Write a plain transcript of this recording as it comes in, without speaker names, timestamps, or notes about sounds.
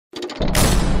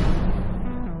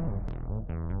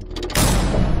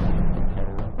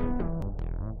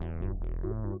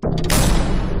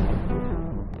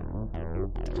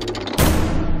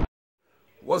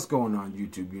What's going on,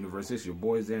 YouTube universe? It's your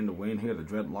boy Xan the Wayne here, the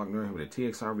Dreadlock Nerd, here with a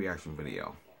TXI reaction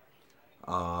video.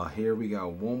 Here we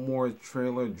got one more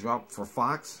trailer dropped for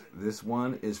Fox. This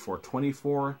one is for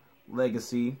 24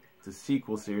 Legacy, the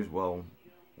sequel series. Well,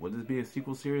 would this be a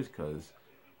sequel series? Because,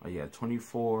 yeah,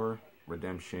 24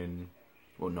 Redemption.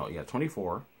 Well, no, yeah,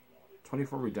 24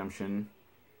 Redemption.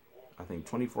 I think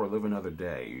 24 Live Another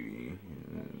Day.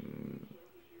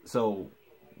 So,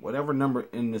 whatever number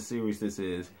in the series this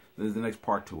is the next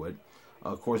part to it.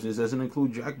 Of course, this doesn't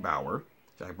include Jack Bauer.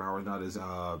 Jack Bauer is not as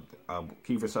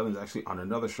Kiefer Sutherland's actually on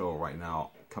another show right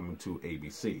now coming to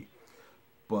ABC.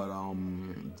 But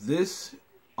this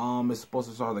is supposed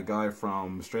to star the guy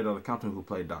from Straight Outta Compton who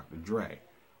played Dr. Dre.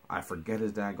 I forget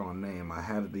his daggone name. I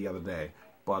had it the other day.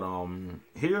 But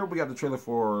here we got the trailer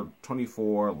for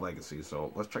 24 Legacy.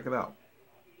 So let's check it out.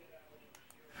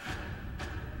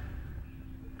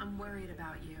 I'm worried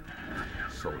about you.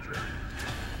 Soldier.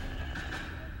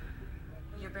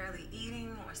 You're barely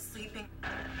eating or sleeping. Go.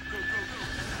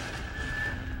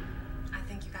 I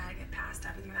think you gotta get past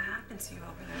everything that happened to you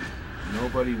over there.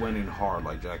 Nobody went in hard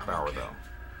like Jack Bauer, though.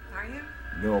 Are you?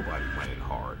 Nobody went in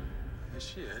hard. Yes,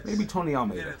 she is. Maybe Tony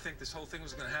Almeida. I didn't think this whole thing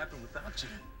was going to happen without you.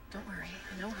 Don't worry.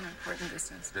 I know how important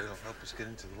this is. That'll help us get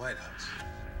into the White House.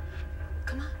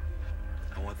 Come on.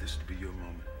 I want this to be your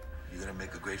moment. You're going to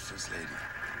make a great first lady.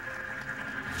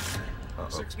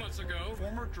 6 months ago,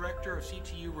 former director of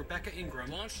CTU Rebecca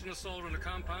Ingram launched an assault on the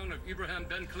compound of Ibrahim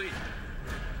Ben Khalid.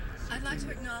 I'd like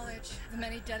to acknowledge the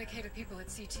many dedicated people at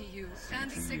CTU and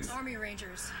the 6 Army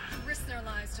Rangers who risked their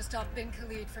lives to stop bin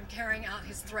Khalid from carrying out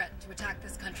his threat to attack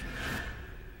this country.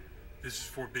 This is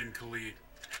for Ben Khalid.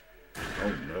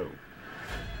 Oh no.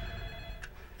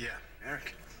 Yeah,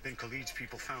 Eric, bin Khalid's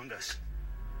people found us.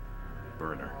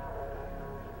 Burner.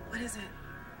 What is it?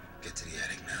 Get to the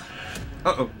attic now.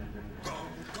 Uh-oh. Go.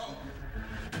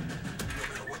 No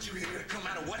matter what you hear, no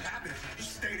matter what happens, you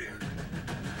stay there.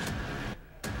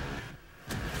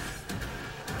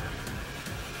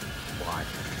 Why?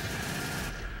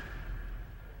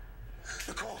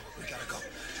 Nicole, we gotta go.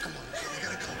 Come on, we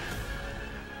gotta go.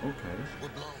 Okay. We're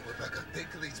blown, Rebecca. Ben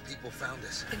Khalid's people found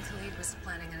us. Bin Khalid was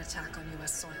planning an attack on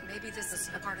U.S. soil. Maybe this is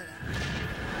a part of that.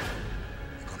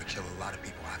 We're gonna kill a lot of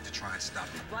people. I have to try and stop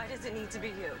it. Why does it need to be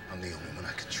you? I'm the only one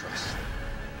I can trust.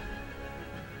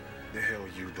 The hell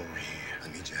you doing here? I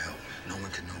need your help. No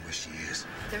one can know where she is.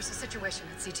 There's a situation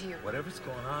at CTU. Whatever's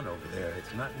going on over there,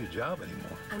 it's not your job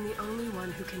anymore. I'm the only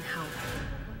one who can help.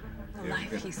 The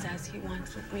life he says he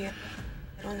wants with me,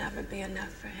 it'll never be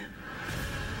enough for him.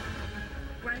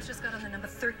 Ryan's just got on the number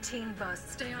 13 bus.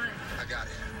 Stay on it. I got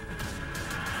it.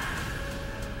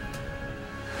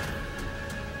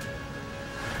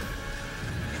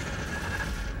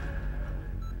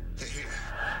 They're here.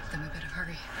 Then we better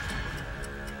hurry.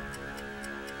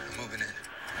 I'm moving in.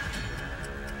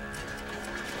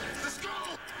 Let's go!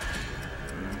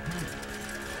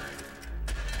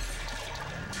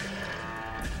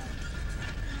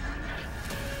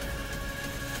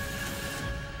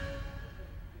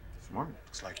 Smart.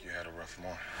 Looks like you had a rough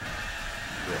morning.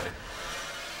 Really?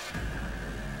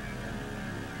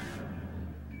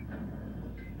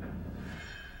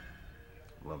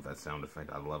 Love that sound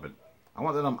effect. I love it. I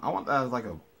want that as like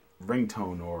a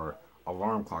ringtone or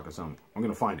alarm clock or something. I'm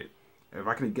gonna find it. If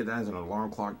I can get that as an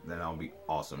alarm clock, then that'll be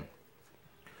awesome.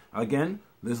 Again,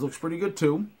 this looks pretty good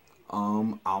too.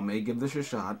 I may give this a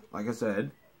shot. Like I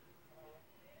said,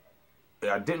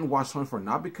 I didn't watch 24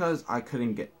 not because I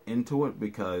couldn't get into it,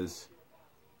 because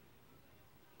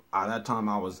at that time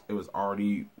it was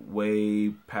already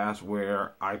way past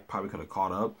where I probably could have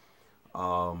caught up.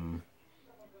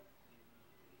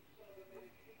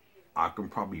 I can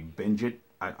probably binge it.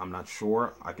 I'm not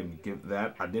sure. I can give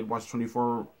that. I did watch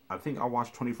 24. I think I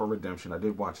watched 24 Redemption. I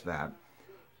did watch that.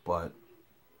 But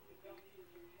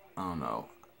I don't know.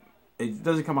 It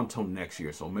doesn't come out until next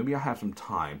year. So maybe I have some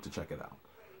time to check it out.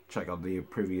 Check out the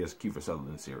previous Kiefer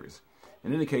Sutherland series.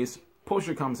 In any case, post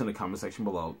your comments in the comment section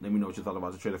below. Let me know what you thought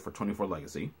about the trailer for 24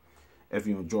 Legacy. If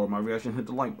you enjoyed my reaction, hit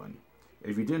the like button.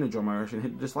 If you didn't enjoy my reaction,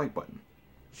 hit the dislike button.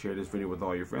 Share this video with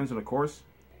all your friends. And of course,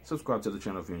 subscribe to the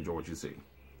channel if you enjoy what you see.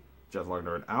 Dreadlock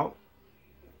Nerd out.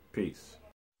 Peace.